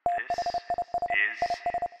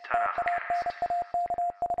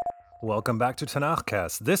Welcome back to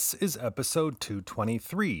Tanakhcast. This is episode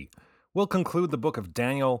 223. We'll conclude the book of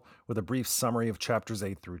Daniel with a brief summary of chapters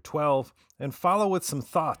 8 through 12 and follow with some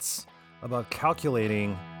thoughts about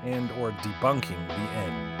calculating and or debunking the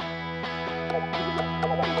end.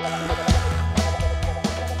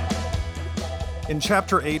 In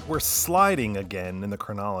chapter 8, we're sliding again in the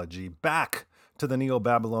chronology back to the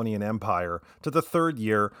Neo-Babylonian Empire to the third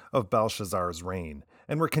year of Belshazzar's reign.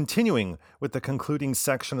 And we're continuing with the concluding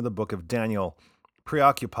section of the book of Daniel,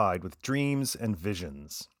 preoccupied with dreams and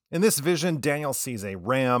visions. In this vision, Daniel sees a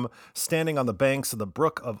ram standing on the banks of the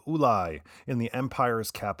brook of Ulai in the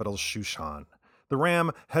empire's capital, Shushan. The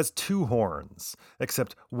ram has two horns,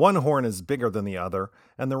 except one horn is bigger than the other,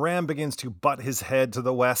 and the ram begins to butt his head to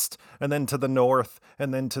the west, and then to the north,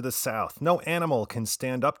 and then to the south. No animal can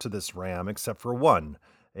stand up to this ram except for one,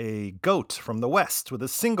 a goat from the west with a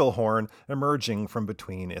single horn emerging from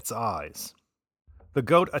between its eyes. The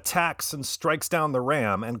goat attacks and strikes down the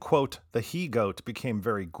ram, and, quote, the he-goat became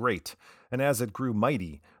very great, and as it grew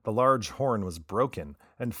mighty, the large horn was broken,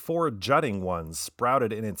 and 4 jutting ones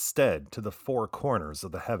sprouted in its stead to the 4 corners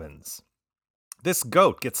of the heavens. This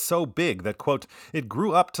goat gets so big that, quote, it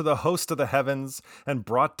grew up to the host of the heavens and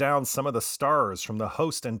brought down some of the stars from the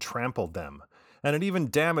host and trampled them. And it even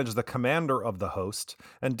damaged the commander of the host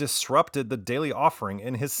and disrupted the daily offering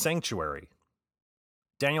in his sanctuary.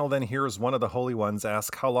 Daniel then hears one of the holy ones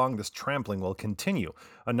ask how long this trampling will continue.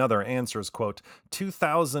 Another answers, quote,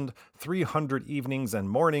 2,300 evenings and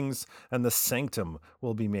mornings, and the sanctum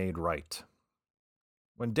will be made right.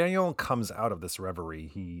 When Daniel comes out of this reverie,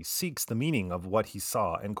 he seeks the meaning of what he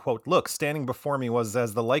saw, and, quote, look, standing before me was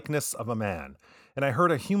as the likeness of a man, and I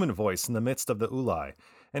heard a human voice in the midst of the Ulai,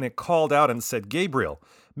 and it called out and said, Gabriel,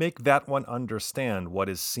 make that one understand what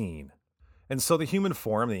is seen. And so the human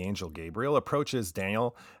form, the angel Gabriel, approaches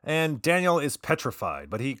Daniel, and Daniel is petrified,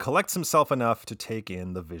 but he collects himself enough to take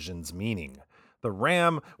in the vision's meaning. The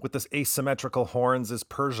ram with the asymmetrical horns is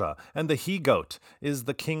Persia, and the he-goat is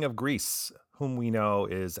the king of Greece, whom we know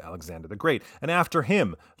is Alexander the Great. And after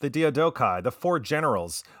him, the Diadochi, the 4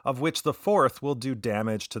 generals, of which the 4th will do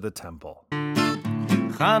damage to the temple.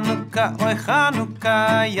 Chanukah, oy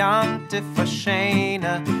Chanukah, Yantif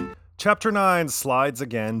Hashena. Chapter 9 slides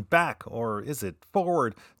again back, or is it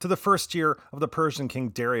forward, to the first year of the Persian king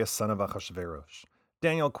Darius, son of Ahasuerus.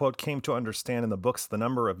 Daniel, quote, came to understand in the books the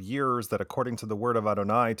number of years that according to the word of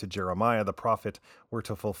Adonai to Jeremiah the prophet were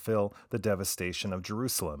to fulfill the devastation of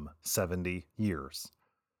Jerusalem, 70 years.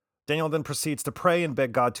 Daniel then proceeds to pray and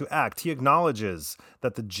beg God to act. He acknowledges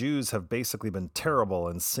that the Jews have basically been terrible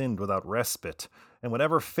and sinned without respite, and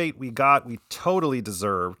whatever fate we got, we totally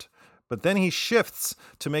deserved. But then he shifts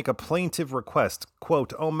to make a plaintive request,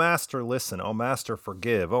 quote, O Master, listen, O Master,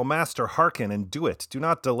 forgive, O Master, hearken and do it, do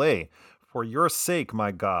not delay. For your sake,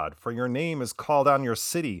 my God, for your name is called on your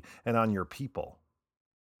city and on your people.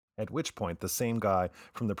 At which point, the same guy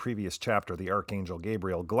from the previous chapter, the Archangel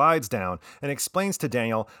Gabriel, glides down and explains to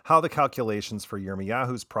Daniel how the calculations for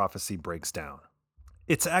Yirmiyahu's prophecy breaks down.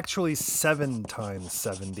 It's actually 7 times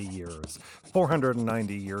 70 years,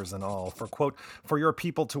 490 years in all, for, quote, for your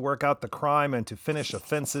people to work out the crime and to finish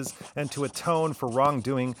offenses and to atone for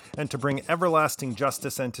wrongdoing and to bring everlasting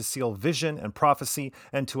justice and to seal vision and prophecy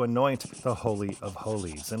and to anoint the Holy of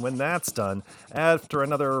Holies. And when that's done, after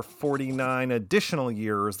another 49 additional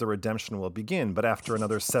years, the redemption will begin. But after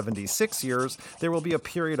another 76 years, there will be a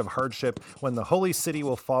period of hardship when the holy city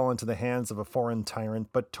will fall into the hands of a foreign tyrant.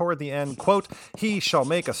 But toward the end, quote, he shall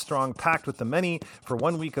make a strong pact with the many for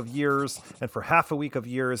 1 week of years, and for half a week of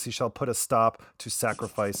years he shall put a stop to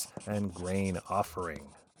sacrifice and grain offering.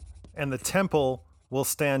 And the temple will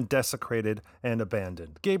stand desecrated and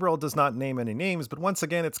abandoned. Gabriel does not name any names, but once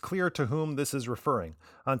again it's clear to whom this is referring.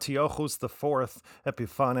 Antiochus IV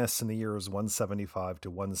Epiphanes in the years 175 to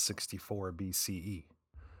 164 BCE.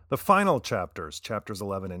 The final chapters, chapters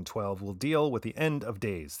 11 and 12, will deal with the end of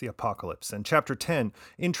days, the apocalypse, and chapter 10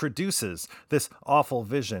 introduces this awful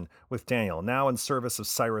vision with Daniel, now in service of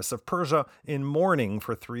Cyrus of Persia, in mourning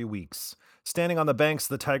for 3 weeks. Standing on the banks of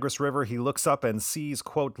the Tigris River, he looks up and sees,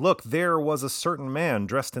 quote, look, there was a certain man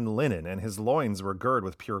dressed in linen, and his loins were girded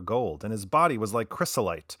with pure gold, and his body was like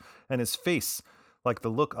chrysolite, and his face like the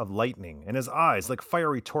look of lightning, and his eyes like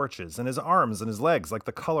fiery torches, and his arms and his legs like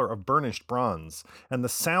the color of burnished bronze, and the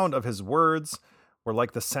sound of his words were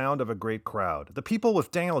like the sound of a great crowd. The people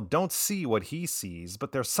with Daniel don't see what he sees,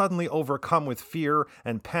 but they're suddenly overcome with fear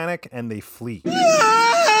and panic, and they flee.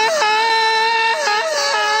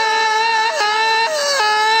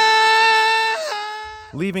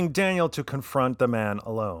 leaving Daniel to confront the man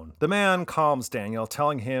alone. The man calms Daniel,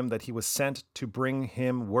 telling him that he was sent to bring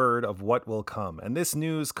him word of what will come. And this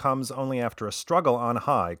news comes only after a struggle on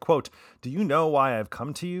high. Quote, "Do you know why I have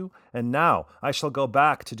come to you? And now I shall go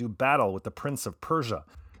back to do battle with the prince of Persia.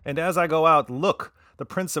 And as I go out, look, the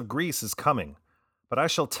prince of Greece is coming. But I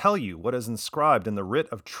shall tell you what is inscribed in the writ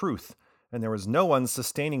of truth, and there is no one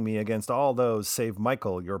sustaining me against all those save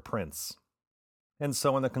Michael, your prince." And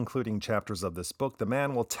so in the concluding chapters of this book, the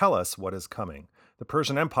man will tell us what is coming. The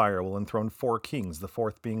Persian Empire will enthrone 4 kings, the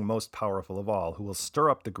 4th being most powerful of all, who will stir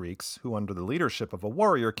up the Greeks, who under the leadership of a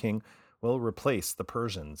warrior king will replace the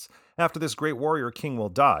Persians. After this great warrior king will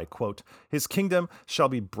die, quote, "His kingdom shall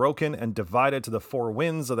be broken and divided to the 4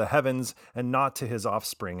 winds of the heavens, and not to his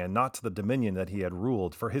offspring, and not to the dominion that he had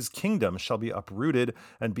ruled. For his kingdom shall be uprooted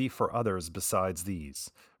and be for others besides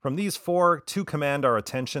these." From these 4, 2 command our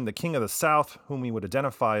attention: the king of the south, whom we would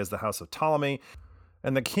identify as the house of Ptolemy,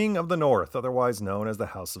 and the king of the north, otherwise known as the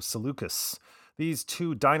house of Seleucus. These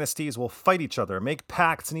 2 dynasties will fight each other, make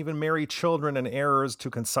pacts, and even marry children and heirs to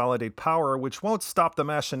consolidate power, which won't stop the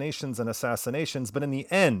machinations and assassinations, but in the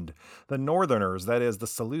end, the northerners, that is, the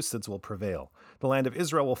Seleucids, will prevail. The land of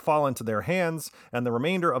Israel will fall into their hands, and the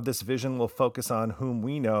remainder of this vision will focus on whom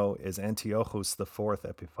we know is Antiochus IV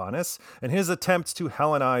Epiphanes, and his attempt to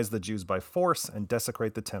Hellenize the Jews by force and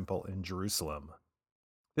desecrate the temple in Jerusalem.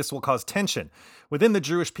 This will cause tension within the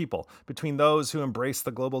Jewish people between those who embrace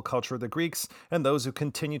the global culture of the Greeks and those who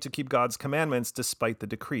continue to keep God's commandments despite the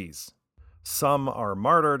decrees. Some are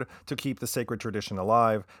martyred to keep the sacred tradition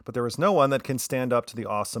alive, but there is no one that can stand up to the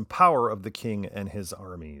awesome power of the king and his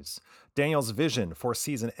armies. Daniel's vision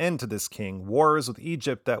foresees an end to this king, wars with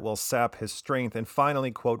Egypt that will sap his strength, and finally,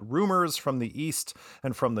 quote, "Rumors from the east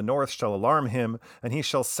and from the north shall alarm him, and he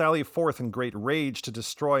shall sally forth in great rage to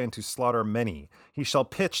destroy and to slaughter many. He shall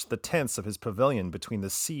pitch the tents of his pavilion between the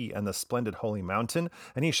sea and the splendid holy mountain,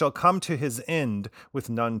 and he shall come to his end with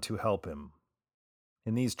none to help him."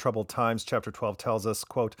 In these troubled times, chapter 12 tells us,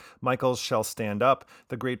 quote, "Michael shall stand up,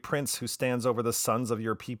 the great prince who stands over the sons of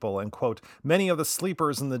your people, and, quote, many of the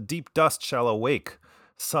sleepers in the deep dust shall awake,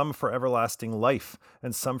 some for everlasting life,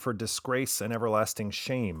 and some for disgrace and everlasting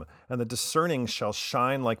shame, and the discerning shall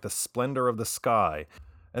shine like the splendor of the sky,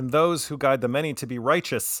 and those who guide the many to be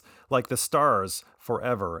righteous like the stars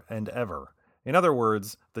forever and ever." In other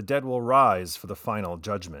words, the dead will rise for the final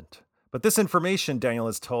judgment. But this information, Daniel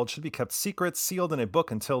is told, should be kept secret, sealed in a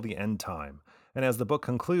book until the end time. And as the book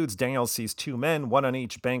concludes, Daniel sees 2 men, one on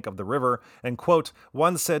each bank of the river, and, quote,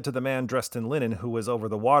 "One said to the man dressed in linen who was over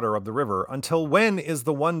the water of the river, 'Until when is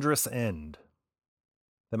the wondrous end?'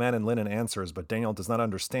 The man in linen answers, but Daniel does not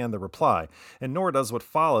understand the reply, and nor does what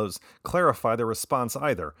follows clarify the response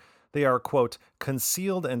either. They are, quote,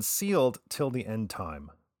 "concealed and sealed till the end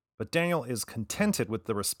time." But Daniel is contented with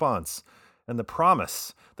the response and the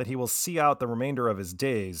promise that he will see out the remainder of his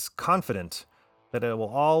days, confident that it will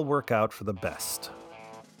all work out for the best.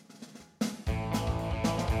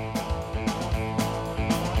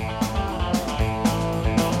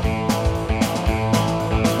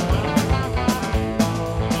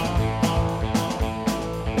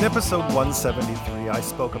 In episode 173, I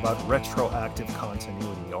spoke about retroactive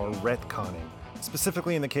continuity, or retconning,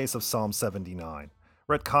 specifically in the case of Psalm 79.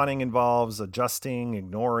 Retconning involves adjusting,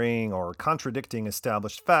 ignoring, or contradicting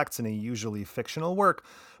established facts in a usually fictional work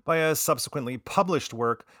by a subsequently published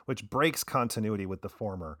work which breaks continuity with the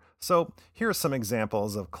former. So here are some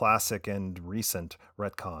examples of classic and recent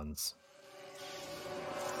retcons.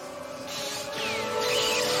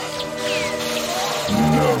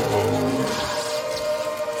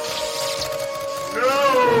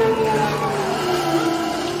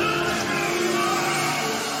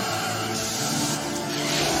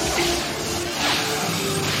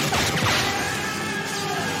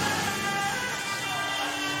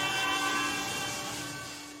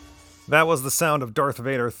 That was the sound of Darth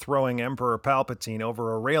Vader throwing Emperor Palpatine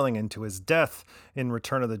over a railing into his death in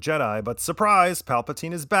Return of the Jedi, but surprise,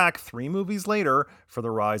 Palpatine is back 3 movies later for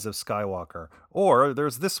The Rise of Skywalker. Or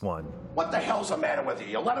there's this one. What the hell's the matter with you?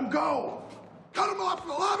 You let him go! Cut him off in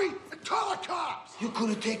the lobby and call the cops! You could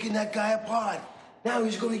have taken that guy apart. Now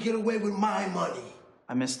he's gonna get away with my money.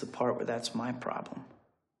 I missed the part where that's my problem.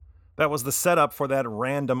 That was the setup for that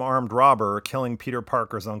random armed robber killing Peter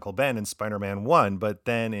Parker's Uncle Ben in Spider-Man 1, but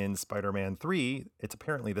then in Spider-Man 3, it's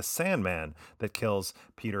apparently the Sandman that kills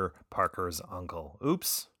Peter Parker's uncle.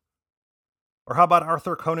 Oops. Or how about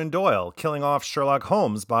Arthur Conan Doyle killing off Sherlock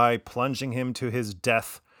Holmes by plunging him to his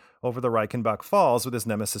death over the Reichenbach Falls with his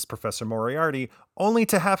nemesis Professor Moriarty, only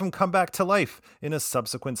to have him come back to life in a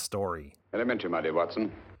subsequent story. Elementary, my dear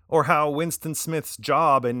Watson. Or how Winston Smith's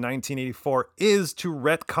job in 1984 is to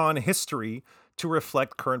retcon history to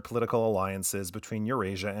reflect current political alliances between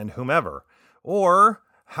Eurasia and whomever. Or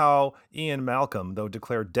how Ian Malcolm, though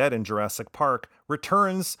declared dead in Jurassic Park,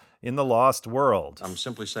 returns in The Lost World. I'm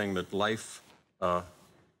simply saying that life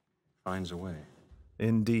finds a way.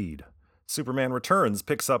 Indeed. Superman Returns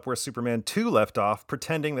picks up where Superman 2 left off,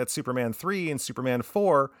 pretending that Superman 3 and Superman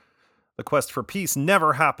 4, the quest for peace,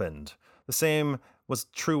 never happened. The same was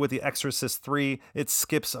true with The Exorcist 3. It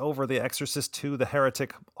skips over The Exorcist 2, The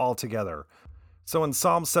Heretic, altogether. So in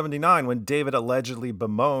Psalm 79, when David allegedly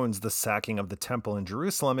bemoans the sacking of the temple in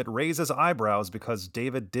Jerusalem, it raises eyebrows because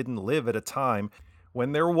David didn't live at a time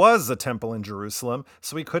when there was a temple in Jerusalem,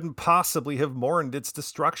 so he couldn't possibly have mourned its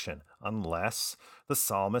destruction, unless the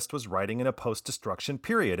psalmist was writing in a post-destruction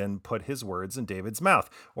period and put his words in David's mouth,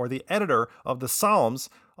 or the editor of the Psalms,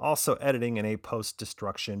 also editing in a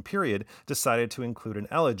post-destruction period, decided to include an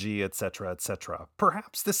elegy, etc., etc.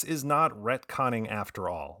 Perhaps this is not retconning after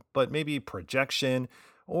all, but maybe projection,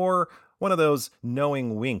 or one of those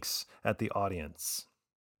knowing winks at the audience.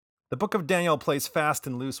 The Book of Daniel plays fast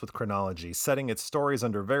and loose with chronology, setting its stories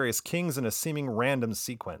under various kings in a seeming random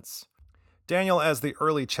sequence. Daniel, as the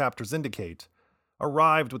early chapters indicate,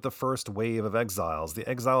 arrived with the first wave of exiles, the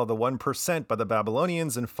exile of the 1% by the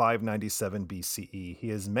Babylonians in 597 BCE. He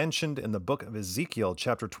is mentioned in the book of Ezekiel,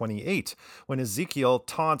 chapter 28, when Ezekiel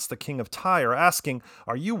taunts the king of Tyre, asking,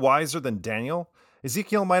 "Are you wiser than Daniel?"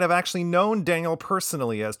 Ezekiel might have actually known Daniel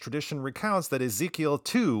personally, as tradition recounts that Ezekiel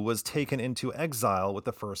too was taken into exile with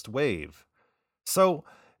the first wave. So,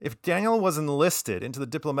 if Daniel was enlisted into the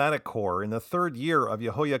diplomatic corps in the third year of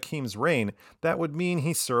Jehoiakim's reign, that would mean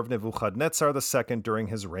he served Nebuchadnezzar II during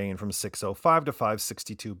his reign from 605 to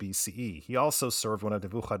 562 BCE. He also served one of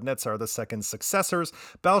Nebuchadnezzar II's successors,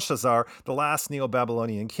 Belshazzar, the last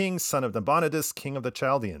Neo-Babylonian king, son of Nabonidus, king of the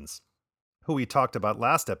Chaldeans, who we talked about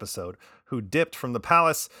last episode, who dipped from the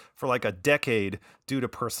palace for like a decade due to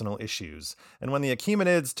personal issues. And when the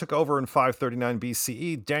Achaemenids took over in 539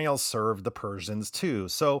 BCE, Daniel served the Persians too.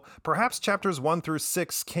 So perhaps chapters 1 through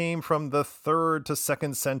 6 came from the 3rd to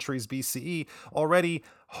 2nd centuries BCE, already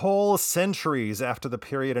whole centuries after the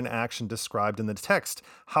period in action described in the text.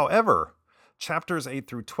 However, chapters 8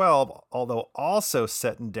 through 12, although also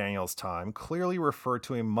set in Daniel's time, clearly refer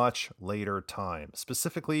to a much later time,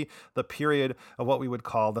 specifically the period of what we would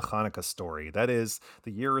call the Hanukkah story. That is,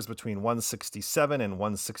 the years between 167 and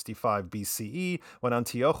 165 BCE, when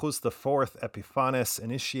Antiochus IV Epiphanes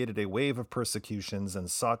initiated a wave of persecutions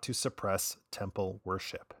and sought to suppress temple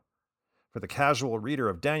worship. For the casual reader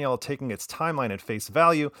of Daniel, taking its timeline at face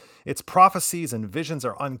value, its prophecies and visions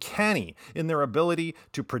are uncanny in their ability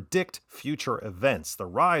to predict future events, the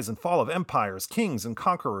rise and fall of empires, kings and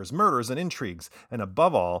conquerors, murders and intrigues, and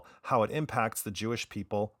above all, how it impacts the Jewish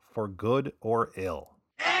people for good or ill.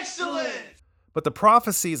 Excellent! But the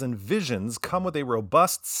prophecies and visions come with a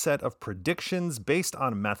robust set of predictions based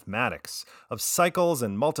on mathematics, of cycles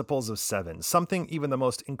and multiples of 7, something even the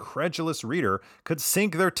most incredulous reader could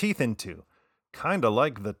sink their teeth into, kinda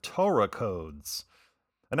like the Torah codes.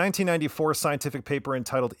 A 1994 scientific paper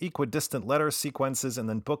entitled Equidistant Letter Sequences in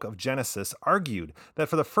the Book of Genesis argued that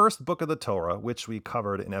for the first book of the Torah, which we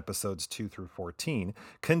covered in episodes 2 through 14,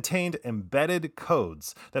 contained embedded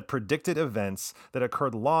codes that predicted events that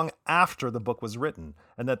occurred long after the book was written,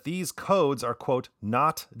 and that these codes are, quote,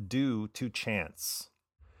 not due to chance.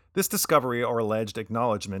 This discovery or alleged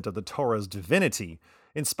acknowledgement of the Torah's divinity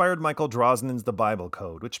inspired Michael Drosnin's The Bible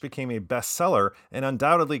Code, which became a bestseller and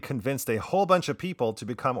undoubtedly convinced a whole bunch of people to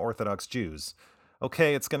become Orthodox Jews.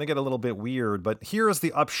 Okay, it's going to get a little bit weird, but here's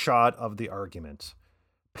the upshot of the argument.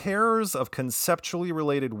 Pairs of conceptually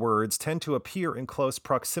related words tend to appear in close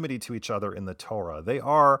proximity to each other in the Torah. They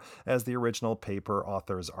are, as the original paper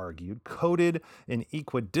authors argued, coded in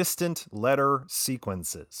equidistant letter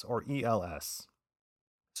sequences, or ELS.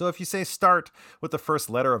 So if you say start with the first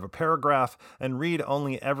letter of a paragraph and read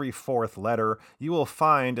only every fourth letter, you will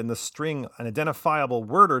find in the string an identifiable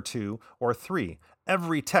word or two or three.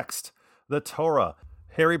 Every text, the Torah,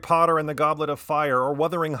 Harry Potter and the Goblet of Fire, or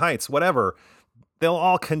Wuthering Heights, whatever, they'll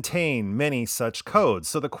all contain many such codes.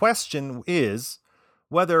 So the question is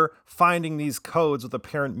whether finding these codes with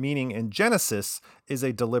apparent meaning in Genesis is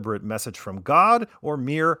a deliberate message from God or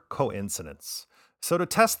mere coincidence. So to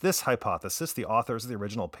test this hypothesis, the authors of the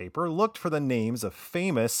original paper looked for the names of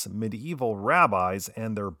famous medieval rabbis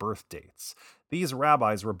and their birth dates. These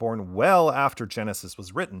rabbis were born well after Genesis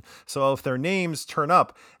was written, so if their names turn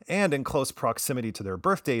up and in close proximity to their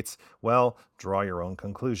birth dates, well, draw your own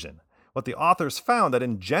conclusion. What the authors found that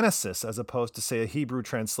in Genesis, as opposed to, say, a Hebrew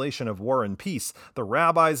translation of War and Peace, the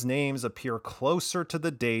rabbis' names appear closer to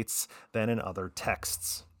the dates than in other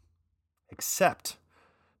texts. Except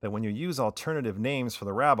that when you use alternative names for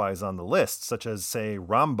the rabbis on the list, such as, say,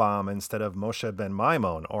 Rambam instead of Moshe ben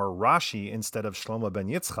Maimon or Rashi instead of Shlomo ben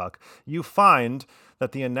Yitzchak, you find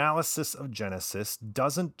that the analysis of Genesis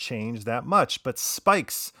doesn't change that much, but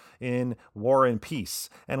spikes in War and Peace.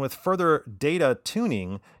 And with further data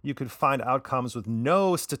tuning, you could find outcomes with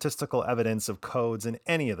no statistical evidence of codes in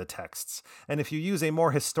any of the texts. And if you use a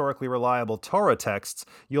more historically reliable Torah text,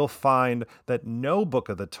 you'll find that no book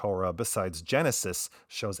of the Torah besides Genesis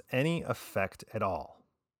shows any effect at all.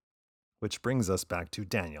 Which brings us back to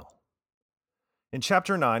Daniel. In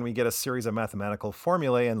chapter 9, we get a series of mathematical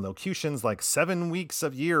formulae and locutions like 7 weeks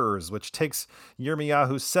of years, which takes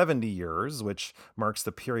Yirmiyahu 70 years, which marks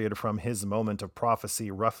the period from his moment of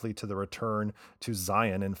prophecy roughly to the return to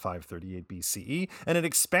Zion in 538 BCE, and it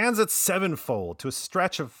expands it sevenfold to a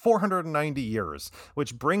stretch of 490 years,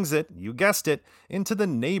 which brings it, you guessed it, into the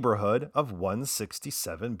neighborhood of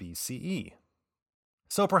 167 BCE.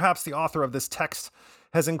 So perhaps the author of this text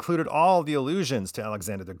has included all the allusions to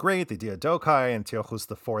Alexander the Great, the Diadochi, and Antiochus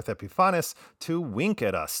IV Epiphanes to wink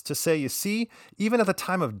at us, to say, you see, even at the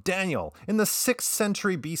time of Daniel, in the 6th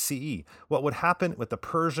century BCE, what would happen with the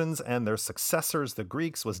Persians and their successors, the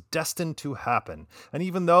Greeks, was destined to happen. And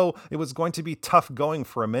even though it was going to be tough going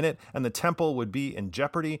for a minute and the temple would be in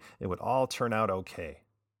jeopardy, it would all turn out okay.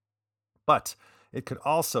 But it could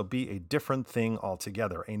also be a different thing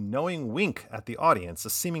altogether, a knowing wink at the audience, a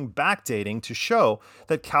seeming backdating to show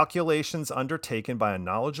that calculations undertaken by a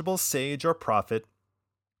knowledgeable sage or prophet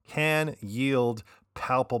can yield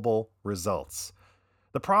palpable results.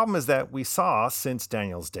 The problem is that we saw since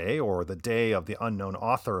Daniel's day, or the day of the unknown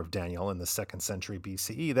author of Daniel in the 2nd century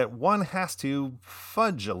BCE, that one has to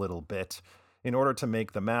fudge a little bit in order to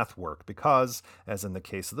make the math work, because, as in the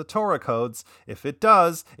case of the Torah codes, if it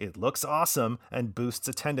does, it looks awesome and boosts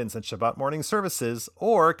attendance at Shabbat morning services,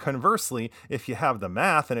 or conversely, if you have the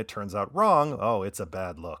math and it turns out wrong, oh, it's a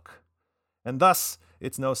bad look. And thus,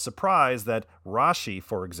 it's no surprise that Rashi,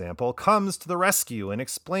 for example, comes to the rescue and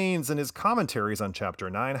explains in his commentaries on chapter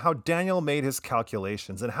 9 how Daniel made his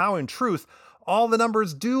calculations and how, in truth, all the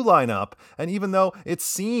numbers do line up, and even though it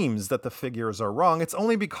seems that the figures are wrong, it's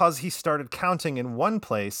only because he started counting in one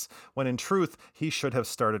place when in truth he should have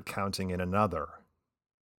started counting in another.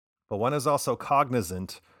 But one is also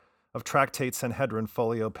cognizant of Tractate Sanhedrin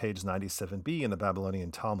Folio page 97b in the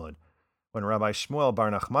Babylonian Talmud, when Rabbi Shmuel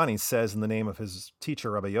Bar Nachmani says in the name of his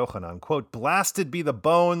teacher Rabbi Yochanan, quote, "Blasted be the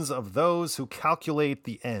bones of those who calculate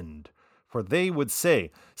the end. For they would say,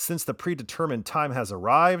 since the predetermined time has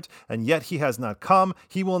arrived, and yet he has not come,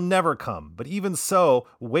 he will never come. But even so,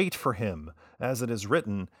 wait for him. As it is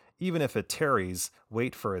written, even if it tarries,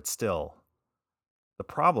 wait for it still." The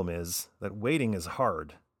problem is that waiting is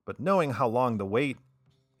hard, but knowing how long the wait,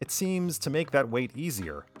 it seems to make that wait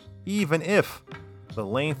easier, even if the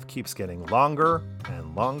length keeps getting longer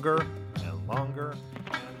and longer and longer.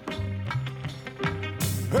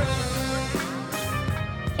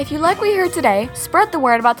 If you like what you heard today, spread the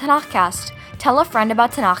word about TanachCast. Tell a friend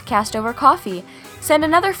about TanachCast over coffee. Send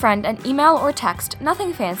another friend an email or text,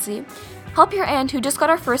 nothing fancy. Help your aunt who just got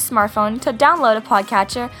her first smartphone to download a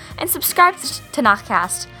podcatcher and subscribe to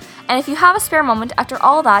TanachCast. And if you have a spare moment after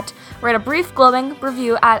all that, write a brief glowing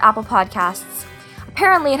review at Apple Podcasts.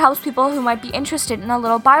 Apparently, it helps people who might be interested in a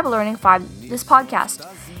little Bible learning find this podcast,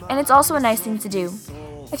 and it's also a nice thing to do.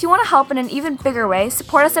 If you want to help in an even bigger way,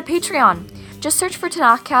 support us at Patreon. Just search for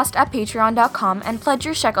TanachCast at patreon.com and pledge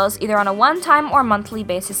your shekels either on a one-time or monthly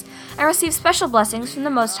basis and receive special blessings from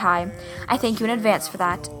the Most High. I thank you in advance for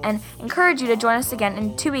that, and encourage you to join us again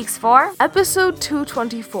in 2 weeks for Episode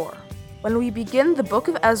 224, when we begin the Book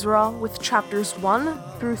of Ezra with chapters 1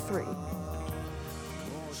 through 3.